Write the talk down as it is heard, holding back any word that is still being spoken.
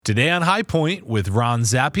Today on High Point with Ron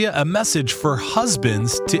Zappia, a message for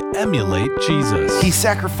husbands to emulate Jesus. He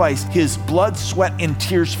sacrificed his blood, sweat, and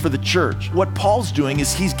tears for the church. What Paul's doing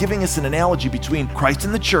is he's giving us an analogy between Christ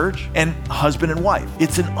and the church and husband and wife.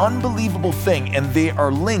 It's an unbelievable thing, and they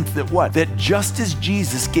are linked that just as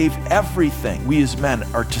Jesus gave everything, we as men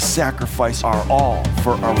are to sacrifice our all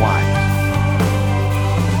for our wives.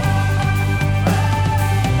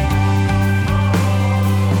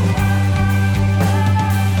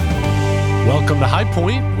 Welcome to High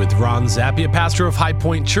Point with Ron Zappia, pastor of High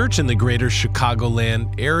Point Church in the greater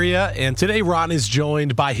Chicagoland area. And today, Ron is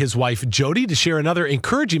joined by his wife, Jody, to share another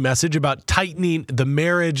encouraging message about tightening the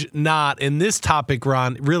marriage knot. And this topic,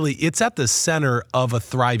 Ron, really, it's at the center of a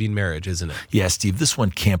thriving marriage, isn't it? Yeah, Steve, this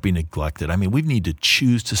one can't be neglected. I mean, we need to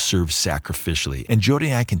choose to serve sacrificially. And Jody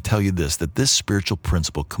and I can tell you this, that this spiritual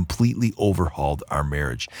principle completely overhauled our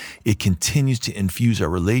marriage. It continues to infuse our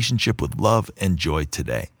relationship with love and joy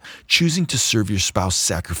today. Choosing to serve your spouse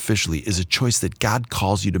sacrificially is a choice that God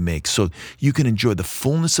calls you to make so you can enjoy the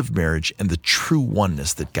fullness of marriage and the true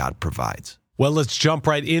oneness that God provides. Well, let's jump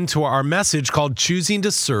right into our message called Choosing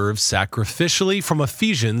to Serve Sacrificially from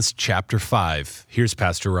Ephesians chapter 5. Here's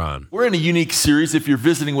Pastor Ron. We're in a unique series. If you're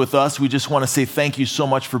visiting with us, we just want to say thank you so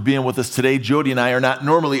much for being with us today. Jody and I are not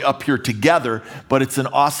normally up here together, but it's an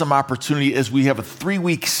awesome opportunity as we have a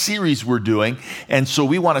 3-week series we're doing. And so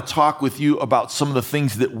we want to talk with you about some of the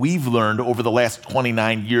things that we've learned over the last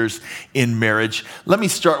 29 years in marriage. Let me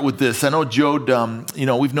start with this. I know,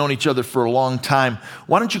 Jode, we've known each other for a long time.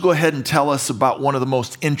 Why don't you go ahead and tell us about one of the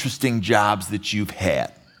most interesting jobs that you've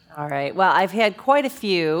had? All right. Well, I've had quite a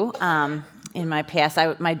few in my past.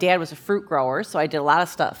 My dad was a fruit grower, so I did a lot of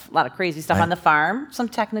stuff, a lot of crazy stuff on the farm, some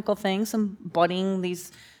technical things, some budding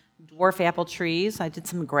these dwarf apple trees. I did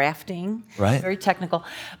some grafting, very technical.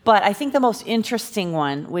 But I think the most interesting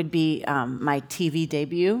one would be my TV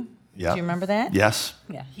debut. Yep. Do you remember that? Yes.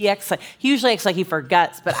 Yeah. He usually acts like he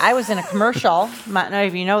forgets, but I was in a commercial. None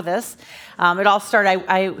of you know this. It all started,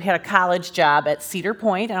 I had a college job at Cedar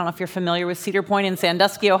Point. I don't know if you're familiar with Cedar Point in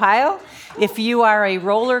Sandusky, Ohio. If you are a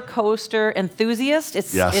roller coaster enthusiast,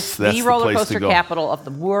 it's the roller coaster capital of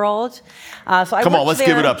the world. Come on, let's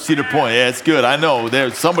give it up, Cedar Point. Yeah, it's good. I know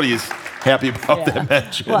somebody is happy about that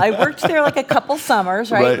mention. Well, I worked there like a couple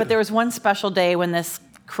summers, right? But there was one special day when this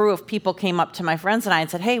crew of people came up to my friends and I and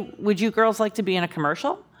said, "Hey, would you girls like to be in a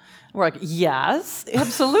commercial?" We're like, "Yes,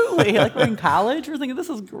 absolutely." Like, we're in college. We're thinking, this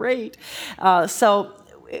is great. So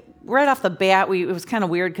right off the bat, it was kind of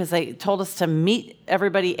weird because they told us to meet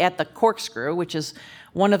everybody at the Corkscrew, which is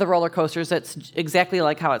one of the roller coasters that's exactly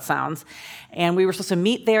like how it sounds. And we were supposed to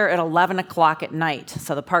meet there at 11 o'clock at night.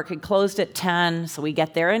 So the park had closed at 10, so we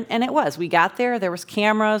get there, and it was. We got there was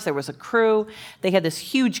cameras, there was a crew. They had this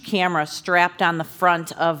huge camera strapped on the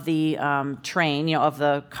front of the train, of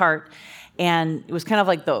the cart, and it was kind of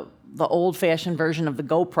like the old-fashioned version of the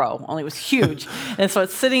GoPro, only it was huge. And so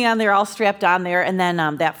it's sitting on there, all strapped on there, and then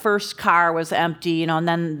that first car was empty, and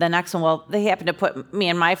then the next one, well, they happened to put me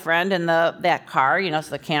and my friend in that car, so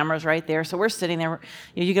the camera's right there. So we're sitting there,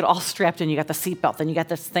 you get all strapped in, you got the seatbelt, and you got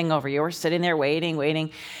this thing over you. We're sitting there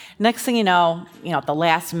waiting. Next thing you know, at the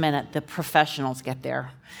last minute, the professionals get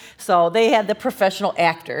there. So they had the professional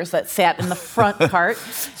actors that sat in the front cart.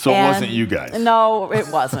 So it wasn't you guys? No, it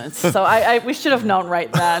wasn't. So we should have known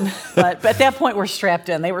right then. But at that point, we're strapped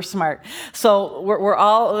in. They were smart. So we're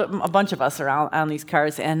all, a bunch of us are on these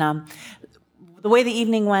cars. And the way the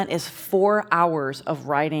evening went is 4 hours of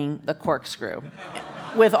riding the Corkscrew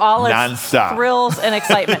with all its non-stop thrills and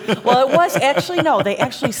excitement. Well, it was actually, they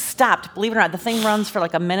actually stopped. Believe it or not, the thing runs for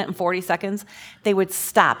like 1 minute and 40 seconds. They would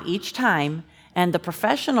stop each time. And the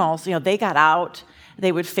professionals, they got out.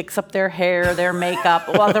 They would fix up their hair, their makeup.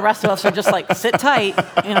 While the rest of us are just like, sit tight.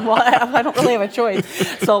 I don't really have a choice.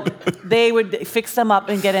 So they would fix them up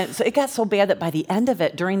and get in. So it got so bad that by the end of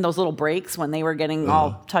it, during those little breaks when they were getting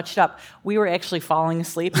all touched up, we were actually falling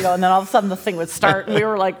asleep. And then all of a sudden the thing would start, and we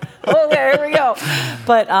were like, oh, here we go.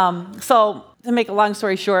 But so to make a long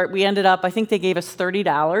story short, we ended up, I think they gave us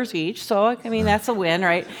 $30 each. So, that's a win,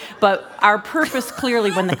 right? But our purpose,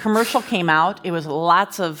 clearly, when the commercial came out, it was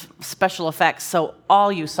lots of special effects. So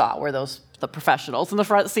all you saw were the professionals in the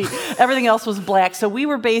front seat. Everything else was black. So we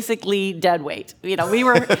were basically dead weight.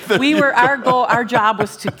 Our job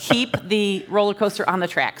was to keep the roller coaster on the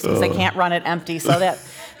tracks because they can't run it empty. So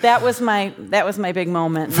that was my big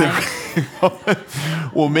moment.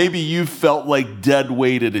 Well, maybe you felt like dead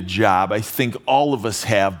weight at a job. I think all of us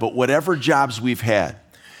have. But whatever jobs we've had,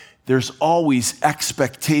 there's always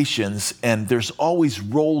expectations and there's always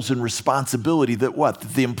roles and responsibility that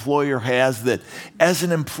the employer has, that as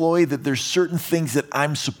an employee that there's certain things that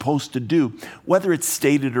I'm supposed to do, whether it's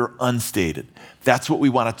stated or unstated. That's what we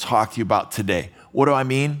want to talk to you about today. What do I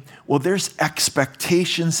mean? Well, there's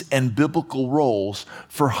expectations and biblical roles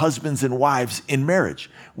for husbands and wives in marriage.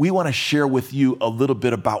 We want to share with you a little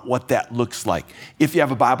bit about what that looks like. If you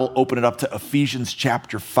have a Bible, open it up to Ephesians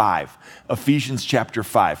chapter 5. Ephesians chapter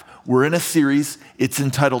 5. We're in a series. It's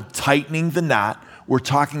entitled Tightening the Knot. We're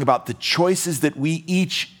talking about the choices that we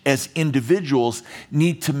each as individuals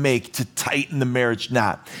need to make to tighten the marriage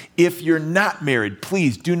knot. If you're not married,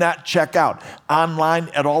 please do not check out online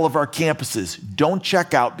at all of our campuses. Don't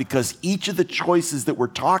check out, because each of the choices that we're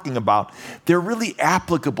talking about, they're really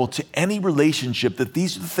applicable to any relationship, that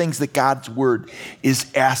these are the things that God's word is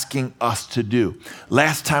asking us to do.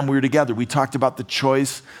 Last time we were together, we talked about the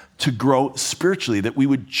choice to grow spiritually, that we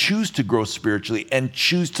would choose to grow spiritually and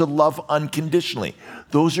choose to love unconditionally.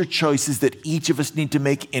 Those are choices that each of us need to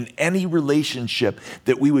make in any relationship,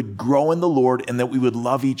 that we would grow in the Lord and that we would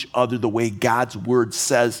love each other the way God's word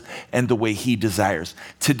says and the way he desires.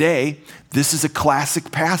 Today, this is a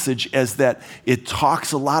classic passage, as that it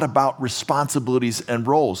talks a lot about responsibilities and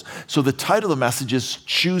roles. So the title of the message is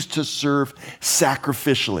Choose to Serve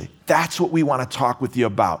Sacrificially. That's what we want to talk with you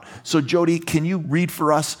about. So Jody, can you read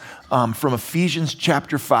for us from Ephesians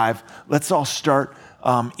chapter 5? Let's all start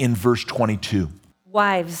in verse 22.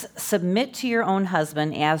 Wives, submit to your own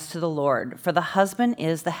husband as to the Lord. For the husband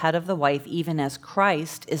is the head of the wife, even as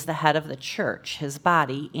Christ is the head of the church, his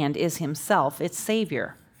body, and is himself its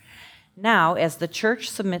Savior. Now, as the church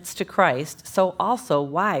submits to Christ, so also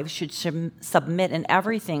wives should submit in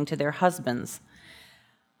everything to their husbands.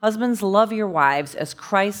 Husbands, love your wives as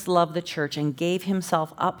Christ loved the church and gave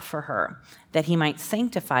himself up for her, that he might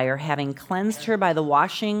sanctify her, having cleansed her by the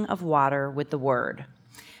washing of water with the word,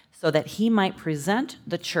 so that he might present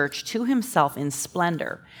the church to himself in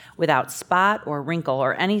splendor, without spot or wrinkle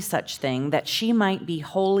or any such thing, that she might be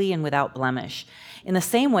holy and without blemish. In the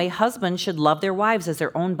same way, husbands should love their wives as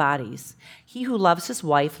their own bodies. He who loves his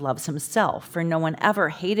wife loves himself, for no one ever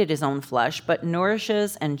hated his own flesh, but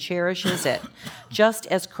nourishes and cherishes it, just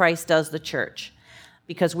as Christ does the church,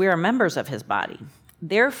 because we are members of his body.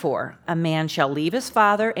 Therefore, a man shall leave his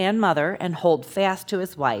father and mother and hold fast to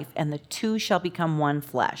his wife, and the two shall become one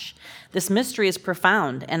flesh. This mystery is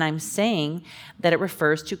profound, and I'm saying that it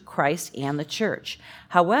refers to Christ and the church.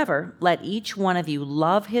 However, let each one of you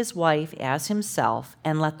love his wife as himself,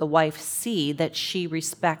 and let the wife see that she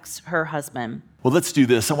respects her husband. Well, let's do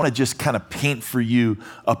this. I want to just kind of paint for you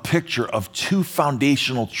a picture of two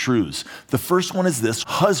foundational truths. The first one is this: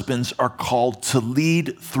 husbands are called to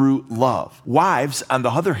lead through love. Wives, on the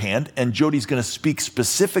other hand, and Jody's going to speak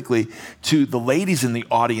specifically to the ladies in the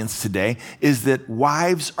audience today, is that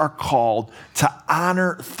wives are called to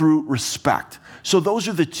honor through respect. So those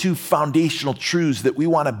are the two foundational truths that we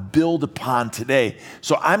want to build upon today.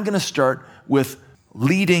 So I'm going to start with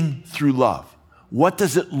leading through love. What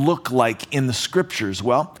does it look like in the scriptures?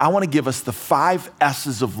 Well, I want to give us the 5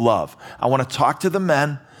 S's of love. I want to talk to the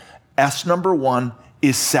men. S number 1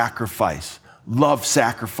 is sacrifice. Love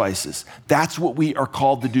sacrifices. That's what we are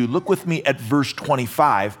called to do. Look with me at verse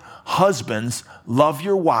 25. Husbands, love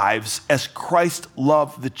your wives as Christ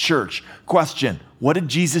loved the church. Question: what did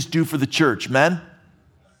Jesus do for the church, men?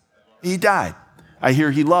 He died. I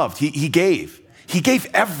hear he loved. He gave. He gave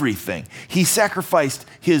everything. He sacrificed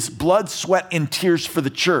his blood, sweat, and tears for the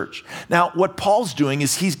church. Now, what Paul's doing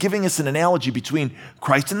is he's giving us an analogy between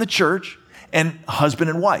Christ and the church and husband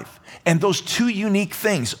and wife. And those two unique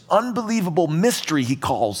things, unbelievable mystery, he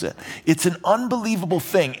calls it. It's an unbelievable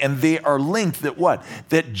thing, and they are linked that what?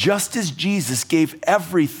 That just as Jesus gave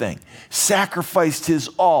everything, sacrificed his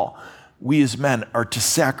all, we as men are to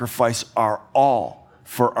sacrifice our all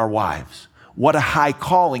for our wives. What a high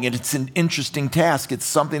calling, and it's an interesting task. It's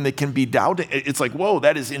something that can be doubted. It's like, whoa,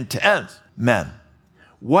 that is intense. Men,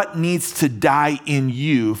 what needs to die in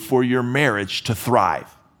you for your marriage to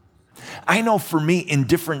thrive? I know for me, in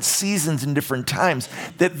different seasons and different times,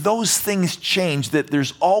 that those things change, that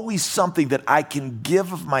there's always something that I can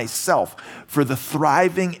give of myself for the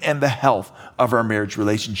thriving and the health of our marriage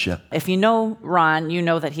relationship. If you know Ron, you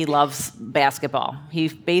know that he loves basketball. He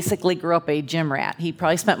basically grew up a gym rat. He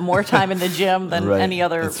probably spent more time in the gym than any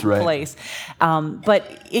other place.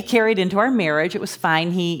 But it carried into our marriage. It was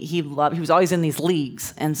fine. He was always in these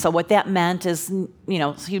leagues. And so what that meant is,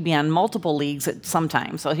 he'd be on multiple leagues at some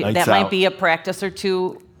time. So that might be a practice or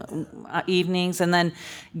two evenings, and then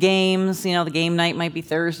games, the game night might be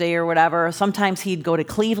Thursday or whatever. Sometimes he'd go to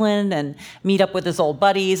Cleveland and meet up with his old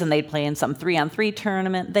buddies, and they'd play in some 3-on-3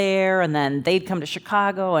 tournament there, and then they'd come to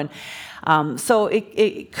Chicago, and so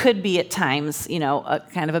it could be at times, a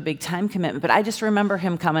kind of a big time commitment. But I just remember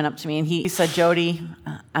him coming up to me, and he said, "Jody,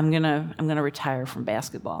 I'm gonna retire from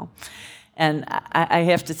basketball." And I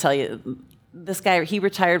have to tell you, this guy, he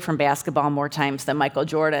retired from basketball more times than Michael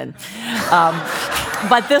Jordan.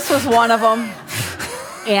 But this was one of them.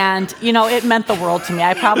 And, it meant the world to me.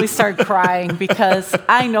 I probably started crying because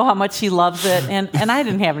I know how much he loves it. And I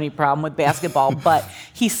didn't have any problem with basketball, but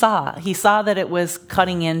he saw that it was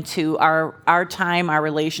cutting into our time, our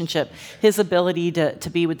relationship, his ability to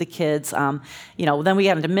be with the kids. Then we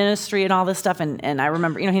got into ministry and all this stuff. And I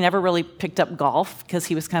remember, he never really picked up golf because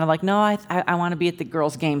he was kind of like, no, I want to be at the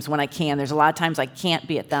girls' games when I can. There's a lot of times I can't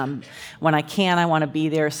be at them. When I can, I want to be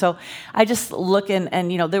there. So I just look and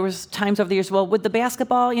there was times over the years, well, with the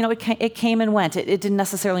basketball, it came and went. It didn't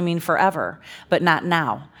necessarily mean forever, but not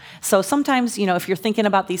now. So sometimes, if you're thinking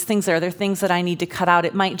about these things, are there things that I need to cut out?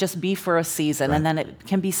 It might just be for a season, right. And then it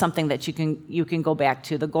can be something that you can go back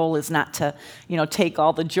to. The goal is not to, take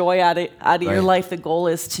all the joy out of right. your life. The goal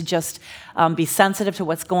is to just be sensitive to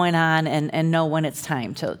what's going on and know when it's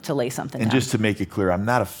time to lay something down. And just to make it clear, I'm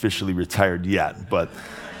not officially retired yet, but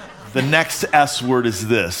the next S word is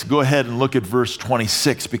this. Go ahead and look at verse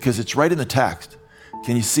 26 because it's right in the text.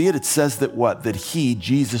 Can you see it? It says that what? That he,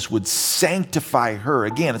 Jesus, would sanctify her.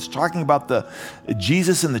 Again, it's talking about the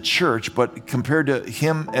Jesus in the church, but compared to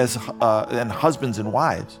him as and husbands and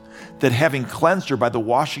wives, that having cleansed her by the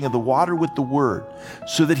washing of the water with the word,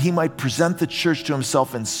 so that he might present the church to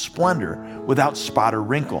himself in splendor, without spot or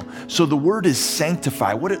wrinkle. So the word is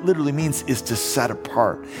sanctify. What it literally means is to set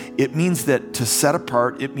apart. It means that to set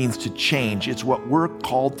apart, it means to change. It's what we're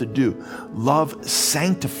called to do. Love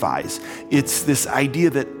sanctifies. It's this idea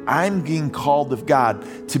that I'm being called of God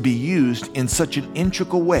to be used in such an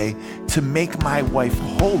integral way to make my wife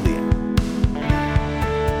holy.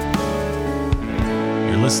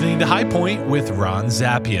 You're listening to High Point with Ron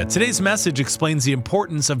Zappia. Today's message explains the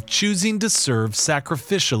importance of choosing to serve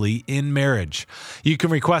sacrificially in marriage. You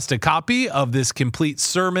can request a copy of this complete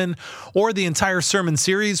sermon or the entire sermon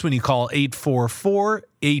series when you call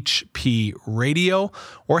 844-HP-RADIO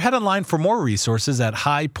or head online for more resources at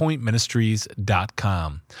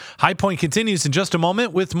highpointministries.com. High Point continues in just a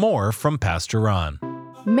moment with more from Pastor Ron.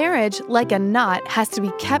 Marriage, like a knot, has to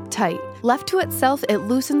be kept tight. Left to itself, it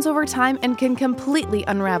loosens over time and can completely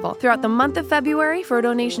unravel. Throughout the month of February, for a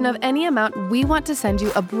donation of any amount, we want to send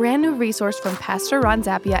you a brand new resource from Pastor Ron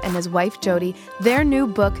Zappia and his wife Jody, their new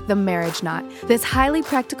book, The Marriage Knot. This highly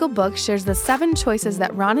practical book shares the 7 choices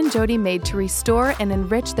that Ron and Jody made to restore and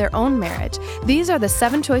enrich their own marriage. These are the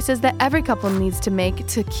 7 choices that every couple needs to make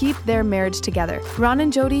to keep their marriage together. Ron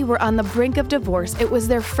and Jody were on the brink of divorce. It was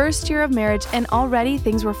their first year of marriage, and already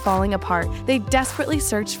things were falling apart. They desperately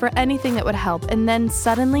searched for anything that would help, and then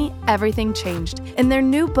suddenly everything changed. In their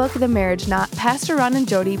new book, The Marriage Knot, Pastor Ron and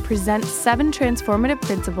Jody present 7 transformative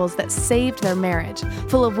principles that saved their marriage.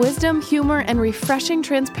 Full of wisdom, humor, and refreshing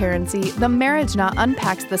transparency, The Marriage Knot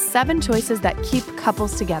unpacks the 7 choices that keep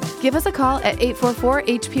couples together. Give us a call at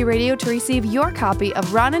 844-HP-RADIO to receive your copy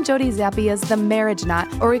of Ron and Jody Zappia's The Marriage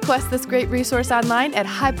Knot, or request this great resource online at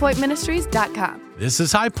highpointministries.com. This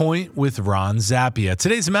is High Point with Ron Zappia.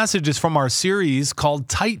 Today's message is from our series called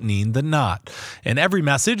Tightening the Knot. And every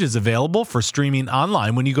message is available for streaming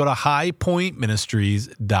online when you go to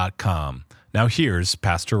highpointministries.com. Now here's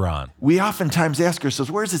Pastor Ron. We oftentimes ask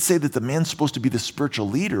ourselves, where does it say that the man's supposed to be the spiritual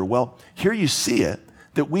leader? Well, here you see it,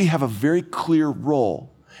 that we have a very clear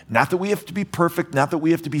role. Not that we have to be perfect, not that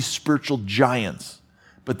we have to be spiritual giants,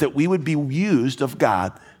 but that we would be used of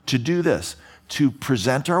God to do this, to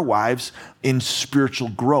present our wives in spiritual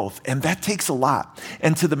growth. And that takes a lot.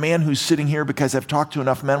 And to the man who's sitting here, because I've talked to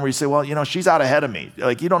enough men where you say, well, she's out ahead of me.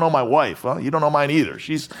 Like, you don't know my wife. Well, you don't know mine either.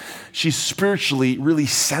 She's spiritually really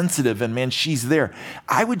sensitive, and man, she's there.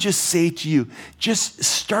 I would just say to you, just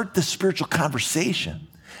start the spiritual conversation.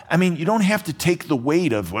 I mean, you don't have to take the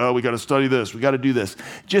weight of, well, we got to study this, we got to do this.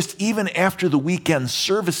 Just even after the weekend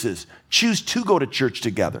services, choose to go to church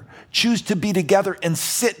together. Choose to be together and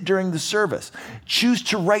sit during the service. Choose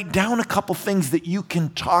to write down a couple things that you can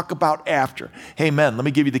talk about after. Hey, men, let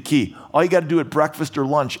me give you the key. All you got to do at breakfast or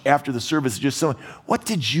lunch after the service is just say, what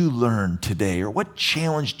did you learn today? Or what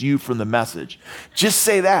challenged you from the message? Just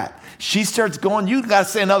say that. She starts going, you got to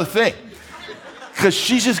say another thing. Because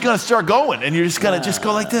she's just going to start going, and you're just going to just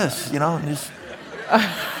go like this, and just...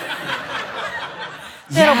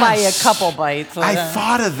 That'll buy you a couple bites. I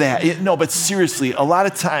thought of that. No, but seriously, a lot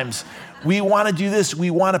of times We want to do this.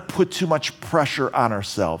 We want to put too much pressure on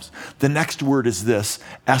ourselves. The next word is this,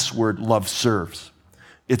 S word, love serves.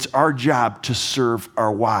 It's our job to serve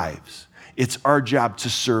our wives. It's our job to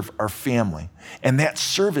serve our family. And that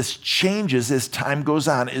service changes as time goes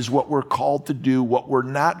on, is what we're called to do, what we're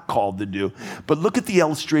not called to do. But look at the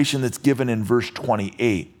illustration that's given in verse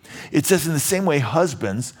 28. It says, in the same way,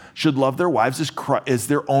 husbands should love their wives as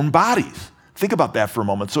their own bodies. Think about that for a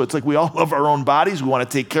moment. So it's like we all love our own bodies. We want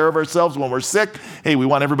to take care of ourselves when we're sick. Hey, we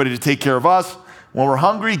want everybody to take care of us. When we're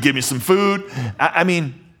hungry, give me some food.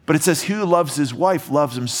 But it says, he who loves his wife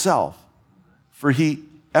loves himself. For he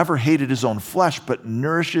ever hated his own flesh, but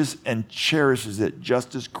nourishes and cherishes it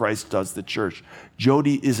just as Christ does the church.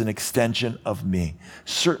 Jody is an extension of me.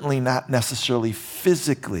 Certainly not necessarily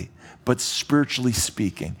physically, but spiritually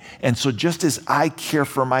speaking. And so just as I care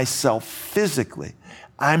for myself physically,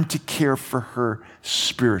 I'm to care for her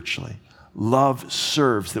spiritually. Love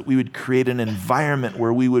serves, that we would create an environment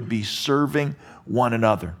where we would be serving one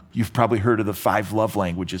another. You've probably heard of the 5 love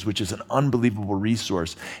languages, which is an unbelievable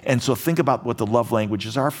resource. And so think about what the love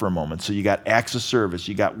languages are for a moment. So you got acts of service,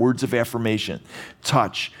 you got words of affirmation,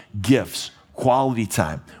 touch, gifts, quality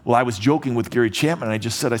time. Well, I was joking with Gary Chapman, and I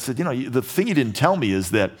said, the thing you didn't tell me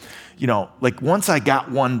is that, like once I got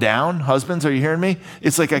one down, husbands, are you hearing me?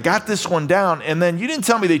 It's like I got this one down, and then you didn't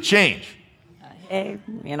tell me they change. Hey,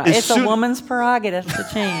 it's a woman's prerogative to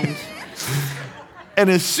change. And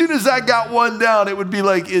as soon as I got one down, it would be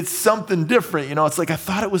like it's something different. It's like I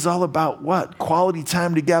thought it was all about what? Quality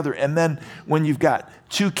time together. And then when you've got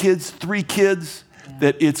 2 kids, 3 kids,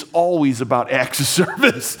 that it's always about acts of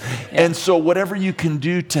service. Yeah. And so whatever you can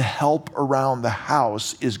do to help around the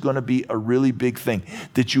house is going to be a really big thing,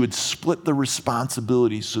 that you would split the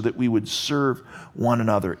responsibilities so that we would serve one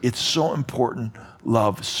another. It's so important.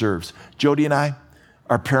 Love serves. Jody and I,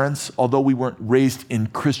 our parents, although we weren't raised in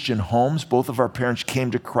Christian homes, both of our parents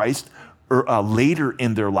came to Christ later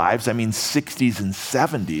in their lives, 60s and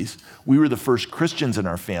 70s. We were the first Christians in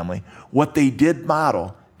our family. What they did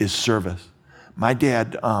model is service. My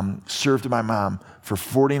dad served my mom for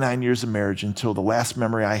 49 years of marriage until the last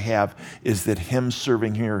memory I have is that him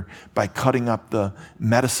serving her by cutting up the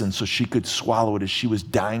medicine so she could swallow it as she was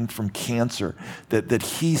dying from cancer, that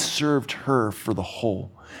he served her for the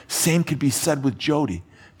whole. Same could be said with Jody.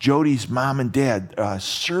 Jody's mom and dad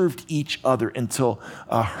served each other until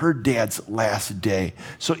her dad's last day.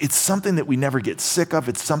 So it's something that we never get sick of.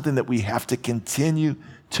 It's something that we have to continue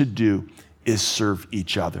to do, is serve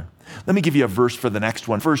each other. Let me give you a verse for the next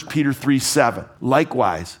one. 1 Peter 3:7.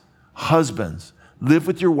 Likewise, husbands, live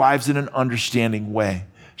with your wives in an understanding way,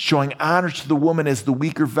 showing honor to the woman as the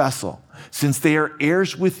weaker vessel, since they are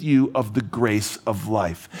heirs with you of the grace of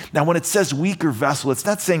life. Now, when it says weaker vessel, it's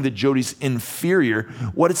not saying that Jody's inferior.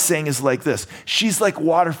 What it's saying is like this. She's like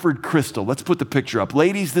Waterford Crystal. Let's put the picture up.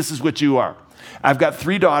 Ladies, this is what you are. I've got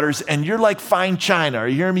 3 daughters, and you're like fine china. Are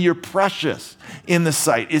you hearing me? You're precious in the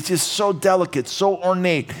sight. It's just so delicate, so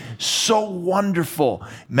ornate, so wonderful.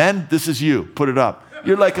 Men, this is you. Put it up.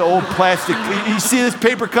 You're like an old plastic. You see this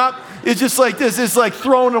paper cup? It's just like this. It's like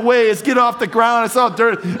thrown away. It's get off the ground. It's all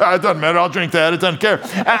dirty. It doesn't matter. I'll drink that. It doesn't care.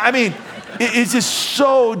 It's just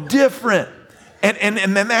so different.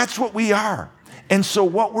 And then that's what we are. And so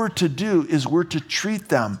what we're to do is we're to treat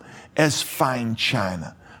them as fine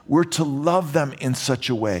china. We're to love them in such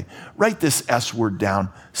a way. Write this S word down,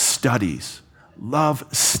 studies. Love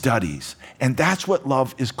studies. And that's what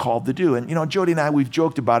love is called to do. And, Jody and I, we've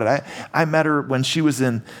joked about it. I met her when she was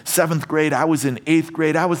in 7th grade. I was in 8th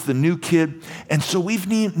grade. I was the new kid. And so we've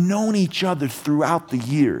known each other throughout the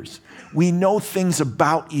years. We know things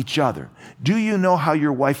about each other. Do you know how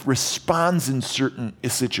your wife responds in certain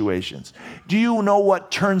situations? Do you know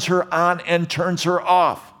what turns her on and turns her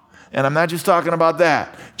off? And I'm not just talking about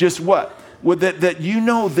that. Just what? That you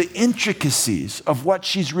know the intricacies of what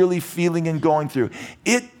she's really feeling and going through.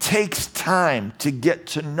 It takes time to get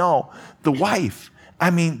to know the wife.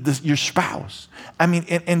 Your spouse.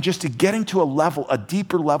 And just to getting to a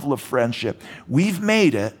deeper level of friendship. We've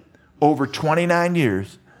made it over 29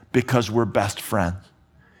 years because we're best friends.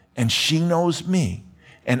 And she knows me.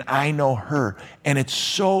 And I know her. And it's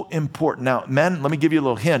so important. Now, men, let me give you a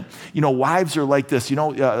little hint. Wives are like this.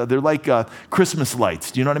 They're like Christmas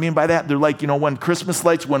lights. Do you know what I mean by that? They're like, when Christmas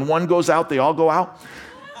lights, when one goes out, they all go out.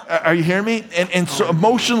 Are you hearing me? And so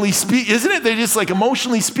emotionally speaking, isn't it? They're just like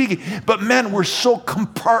emotionally speaking. But men, we're so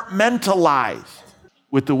compartmentalized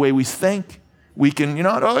with the way we think. We can,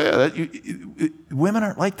 women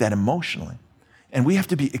aren't like that emotionally. And we have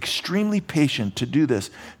to be extremely patient to do this,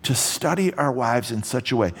 to study our wives in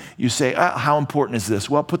such a way. You say, how important is this?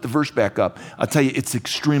 Well, put the verse back up. I'll tell you, it's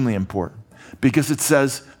extremely important. because it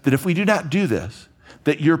says that if we do not do this,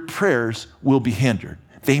 that your prayers will be hindered.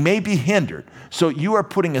 They may be hindered. So you are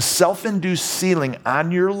putting a self-induced ceiling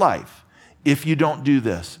on your life if you don't do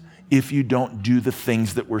this, if you don't do the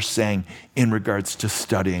things that we're saying in regards to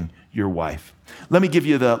studying your wife. Let me give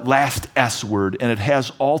you the last S word, and it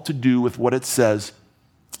has all to do with what it says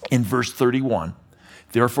in verse 31.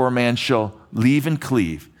 Therefore a man shall leave and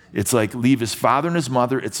cleave. It's like leave his father and his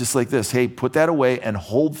mother. It's just like this. Hey, put that away and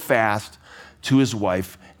hold fast to his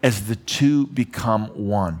wife as the two become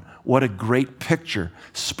one. What a great picture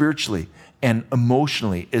spiritually and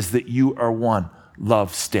emotionally is that you are one.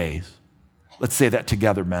 Love stays. Let's say that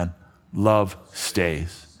together, men. Love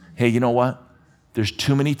stays. Hey, you know what? There's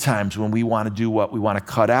too many times when we want to do what? We want to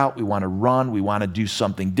cut out. We want to run. We want to do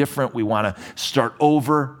something different. We want to start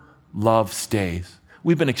over. Love stays.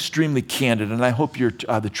 We've been extremely candid, and I hope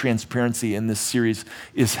the transparency in this series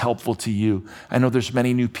is helpful to you. I know there's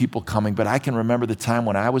many new people coming, but I can remember the time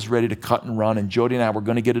when I was ready to cut and run, and Jody and I were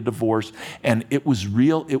going to get a divorce, and it was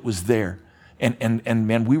real, it was there. And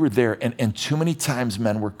man, we were there, and too many times,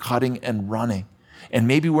 men, we're cutting and running. And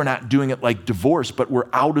maybe we're not doing it like divorce, but we're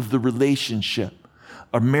out of the relationship.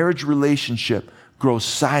 A marriage relationship grows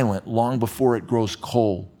silent long before it grows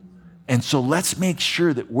cold. And so let's make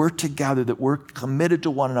sure that we're together, that we're committed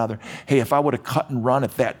to one another. Hey, if I would have cut and run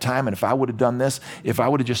at that time, and if I would have done this, if I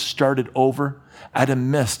would have just started over, I'd have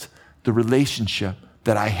missed the relationship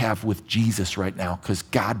that I have with Jesus right now because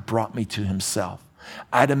God brought me to himself.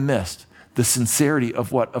 I'd have missed the sincerity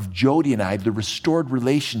of Jody and I, the restored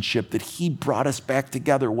relationship that he brought us back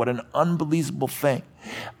together. What an unbelievable thing.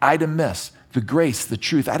 I'd have missed the grace, the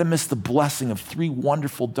truth. I'd have missed the blessing of 3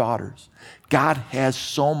 wonderful daughters. God has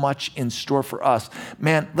so much in store for us.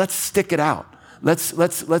 Man, let's stick it out. Let's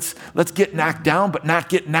get knocked down, but not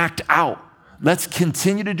get knocked out. Let's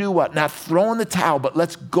continue to do what? Not throw in the towel, but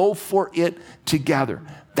let's go for it together.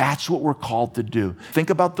 That's what we're called to do. Think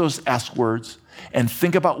about those S words and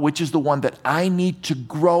think about which is the one that I need to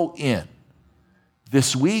grow in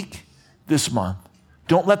this week, this month.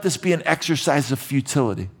 Don't let this be an exercise of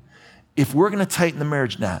futility. If we're going to tighten the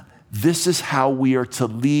marriage knot, this is how we are to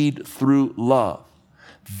lead through love.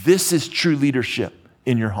 This is true leadership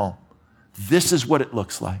in your home. This is what it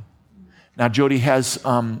looks like. Now, Jody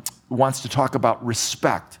wants to talk about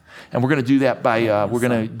respect, and we're going to do that by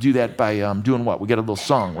doing what? We got a little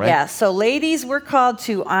song, right? Yeah. So, ladies, we're called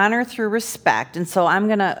to honor through respect, and so we're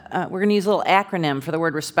gonna use a little acronym for the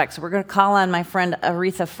word respect. So we're going to call on my friend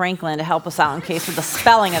Aretha Franklin to help us out in case of the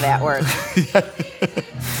spelling of that word.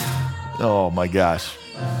 Oh my gosh.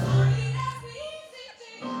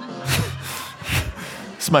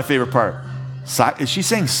 This is my favorite part. Is she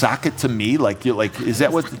saying sock it to me? Is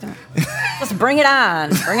that what? Just bring it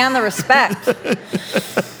on. Bring on the respect.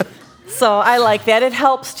 So I like that. It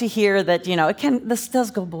helps to hear that, this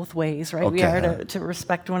does go both ways, right? Okay. We are to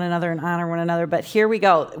respect one another and honor one another. But here we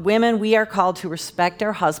go. Women, we are called to respect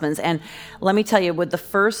our husbands. And let me tell you, with the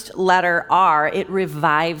first letter R, it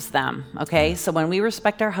revives them, okay? So when we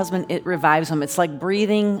respect our husband, it revives them. It's like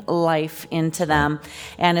breathing life into them.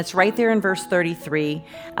 And it's right there in verse 33.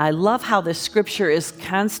 I love how this scripture is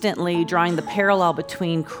constantly drawing the parallel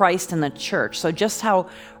between Christ and the church. So just how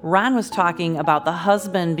Ron was talking about the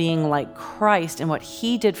husband being like Christ and what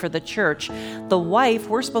he did for the church, the wife,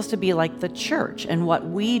 we're supposed to be like the church and what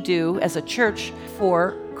we do as a church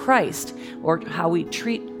for Christ or how we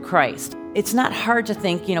treat Christ. It's not hard to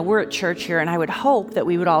think, we're at church here, and I would hope that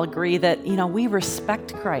we would all agree that, we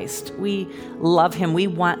respect Christ. We love him. We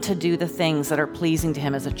want to do the things that are pleasing to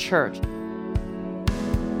him as a church.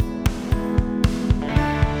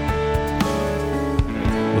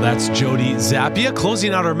 That's Jody Zappia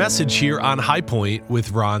closing out our message here on High Point with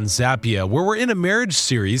Ron Zappia, where we're in a marriage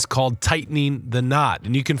series called Tightening the Knot.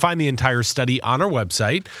 And you can find the entire study on our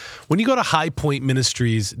website when you go to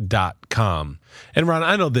highpointministries.com. And Ron,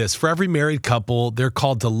 I know this, for every married couple, they're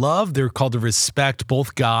called to love, they're called to respect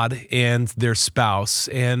both God and their spouse.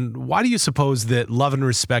 And why do you suppose that love and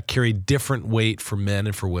respect carry different weight for men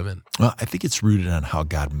and for women? Well, I think it's rooted on how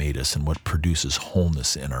God made us and what produces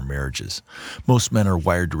wholeness in our marriages. Most men are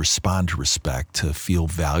wired to respond to respect, to feel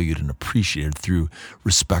valued and appreciated through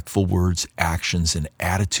respectful words, actions, and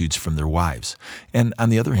attitudes from their wives. And on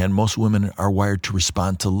the other hand, most women are wired to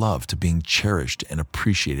respond to love, to being cherished and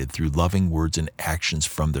appreciated through loving words and actions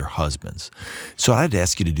from their husbands. So I'd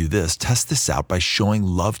ask you to do this. Test this out by showing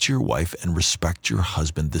love to your wife and respect your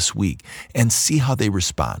husband this week and see how they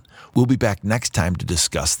respond. We'll be back next time to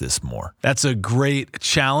discuss this more. That's a great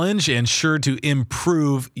challenge and sure to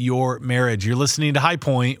improve your marriage. You're listening to High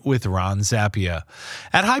Point with Ron Zappia.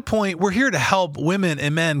 At High Point, we're here to help women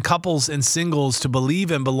and men, couples and singles to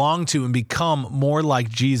believe and belong to and become more like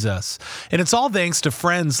Jesus. And it's all thanks to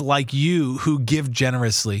friends like you who give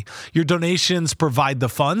generously. Your donations provide the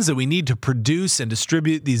funds that we need to produce and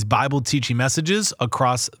distribute these Bible teaching messages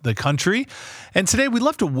across the country. And today we'd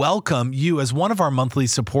love to welcome you as one of our monthly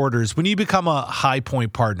supporters when you become a High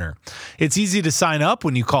Point partner. It's easy to sign up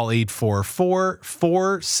when you call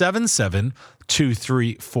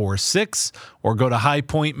 844-477-2346 or go to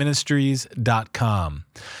highpointministries.com.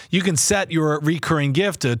 You can set your recurring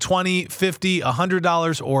gift to $20, $50,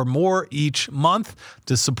 $100 or more each month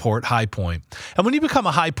to support High Point. And when you become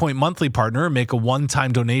a High Point monthly partner and make a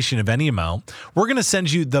one-time donation of any amount, we're going to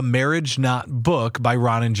send you the Marriage Knot book by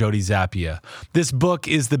Ron and Jody Zappia. This book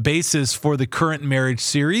is the basis for the current marriage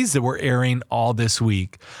series that we're airing all this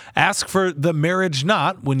week. Ask for the Marriage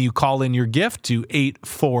Knot when you call in your gift to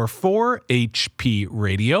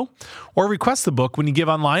 844-HP-RADIO or request the book when you give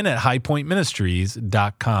online at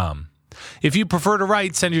highpointministries.com. If you prefer to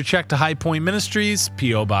write, send your check to High Point Ministries,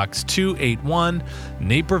 P.O. Box 281,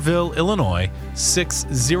 Naperville, Illinois,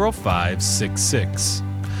 60566.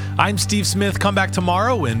 I'm Steve Smith. Come back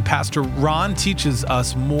tomorrow when Pastor Ron teaches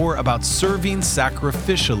us more about serving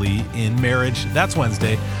sacrificially in marriage. That's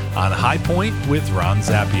Wednesday on High Point with Ron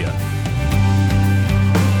Zappia.